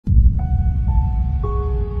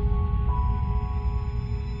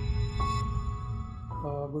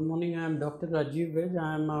Good morning. I am Dr. Rajeev.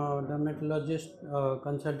 I am a dermatologist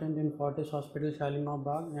consultant in Fortis Hospital, Shalimar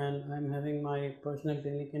Bagh, and I am having my personal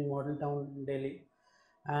clinic in Model Town, Delhi.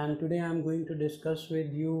 And today I am going to discuss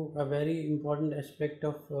with you a very important aspect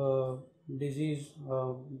of disease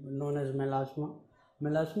known as melasma.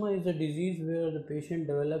 Melasma is a disease where the patient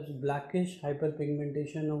develops blackish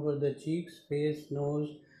hyperpigmentation over the cheeks, face, nose,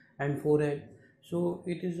 and forehead. So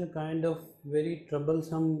it is a kind of very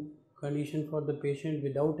troublesome condition for the patient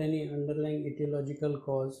without any underlying etiological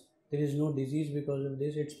cause. There is no disease because of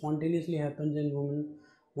this. It spontaneously happens in women,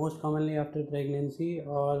 most commonly after pregnancy,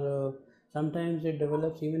 or sometimes it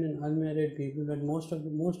develops even in unmarried people, but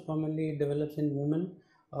most commonly it develops in women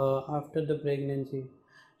after the pregnancy.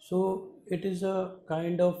 So it is a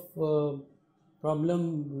kind of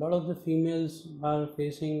problem a lot of the females are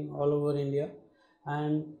facing all over India,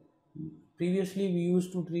 and previously we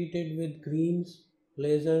used to treat it with creams,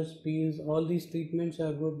 lasers, peels. All these treatments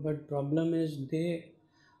are good, but problem is they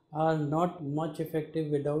are not much effective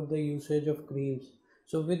without the usage of creams.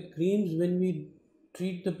 So with creams, when we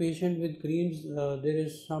treat the patient with creams, there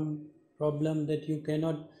is some problem that you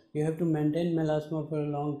have to maintain melasma for a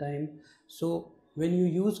long time. So when you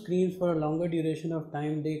use creams for a longer duration of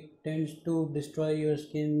time, they tends to destroy your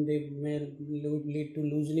skin. They may lead to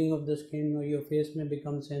loosening of the skin, or your face may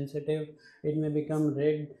become sensitive, it may become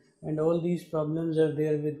red, and all these problems are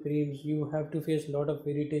there with creams. You have to face a lot of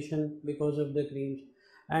irritation because of the creams.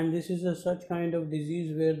 And this is such kind of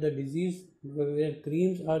disease where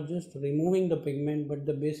creams are just removing the pigment, but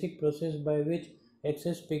the basic process by which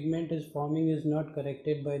excess pigment is forming is not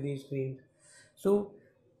corrected by these creams. So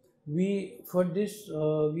we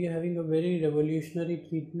are having a very revolutionary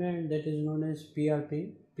treatment that is known as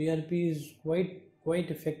PRP. PRP is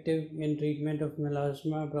quite effective in treatment of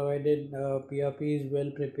melasma, provided PRP is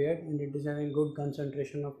well prepared and it is having good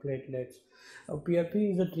concentration of platelets.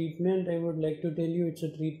 PRP is a treatment, I would like to tell you, it's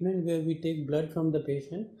a treatment where we take blood from the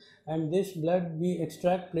patient, and this blood we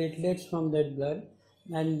extract platelets from that blood,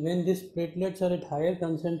 and when these platelets are at higher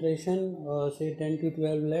concentration, say 10 to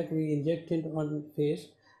 12 lakh, we inject it on face,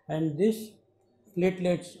 and these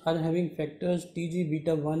platelets are having factors Tg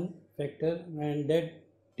beta 1 factor, and that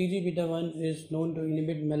Tg beta 1 is known to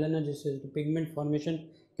inhibit melanogenesis, the pigment formation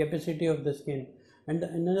capacity of the skin. And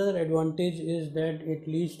another advantage is that it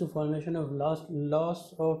leads to formation of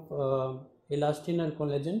loss of elastin or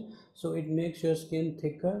collagen, so it makes your skin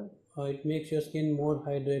thicker, it makes your skin more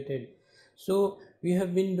hydrated. So we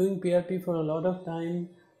have been doing PRP for a lot of time,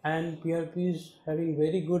 and PRP is having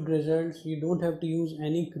very good results. You don't have to use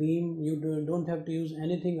any cream, you don't have to use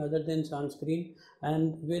anything other than sunscreen,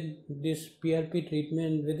 and with this PRP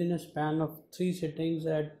treatment, within a span of 3 sittings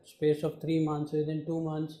at space of 3 months, within 2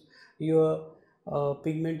 months your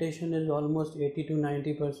pigmentation is almost 80 to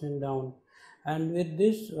 90% down. And with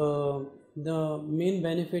this the main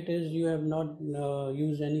benefit is you have not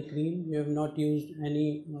used any cream, you have not used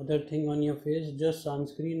any other thing on your face, just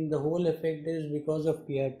sunscreen. The whole effect is because of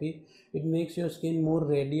PRP. It makes your skin more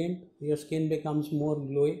radiant, your skin becomes more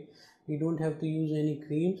glowy. You don't have to use any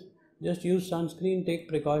creams, just use sunscreen, take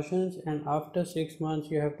precautions, and after 6 months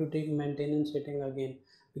you have to take maintenance setting again.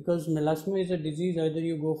 Because melasma is a disease, either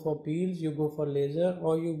you go for peels, you go for laser,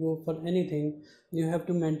 or you go for anything, you have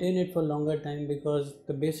to maintain it for longer time, because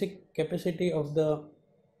the basic capacity of the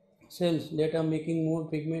cells that are making more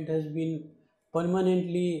pigment has been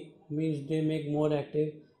permanently, means they make more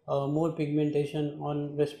active, more pigmentation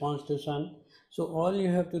on response to sun. So all you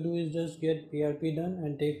have to do is just get PRP done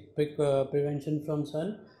and take prevention from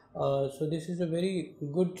sun. So this is a very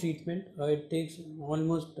good treatment. It takes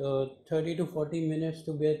almost 30 to 40 minutes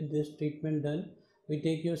to get this treatment done. We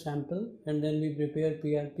take your sample and then we prepare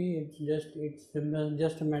PRP. It's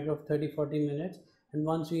just a matter of 30-40 minutes, and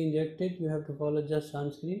once we inject it, you have to follow just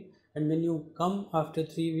sunscreen. And when you come after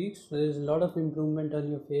 3 weeks, there is a lot of improvement on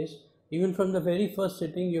your face. Even from the very first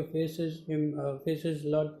sitting, your face is a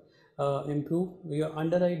lot improved. Your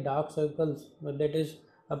under eye dark circles, that is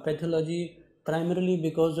a pathology primarily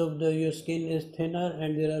because of your skin is thinner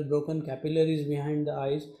and there are broken capillaries behind the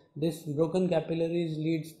eyes. This broken capillaries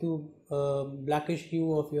leads to blackish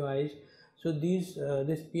hue of your eyes. So this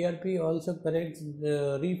PRP also corrects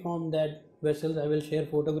reform that vessels. I will share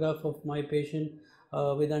photograph of my patient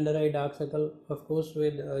with under eye dark circle, of course,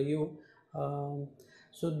 with you.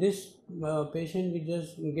 So this patient, we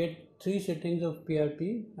just get 3 sittings of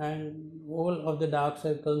PRP and all of the dark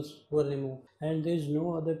circles were removed, and there is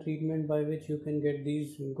no other treatment by which you can get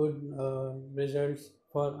these good results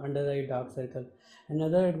for under eye dark circle.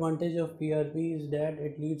 Another advantage of PRP is that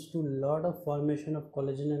it leads to lot of formation of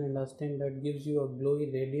collagen and elastin that gives you a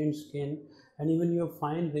glowy radiant skin, and even your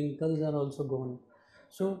fine wrinkles are also gone.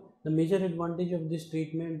 So the major advantage of this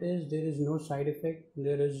treatment is there is no side effect,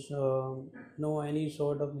 there is no any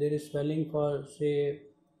sort of, there is swelling for say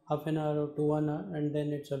half an hour or to 1 hour and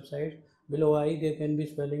then it subsides. Below eye there can be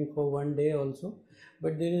swelling for 1 day also,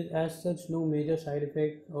 but there is as such no major side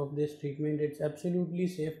effect of this treatment. It's absolutely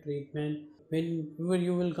safe treatment. Whenever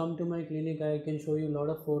you will come to my clinic, I can show you a lot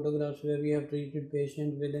of photographs where we have treated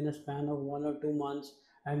patients within a span of 1 or 2 months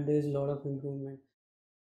and there is a lot of improvement.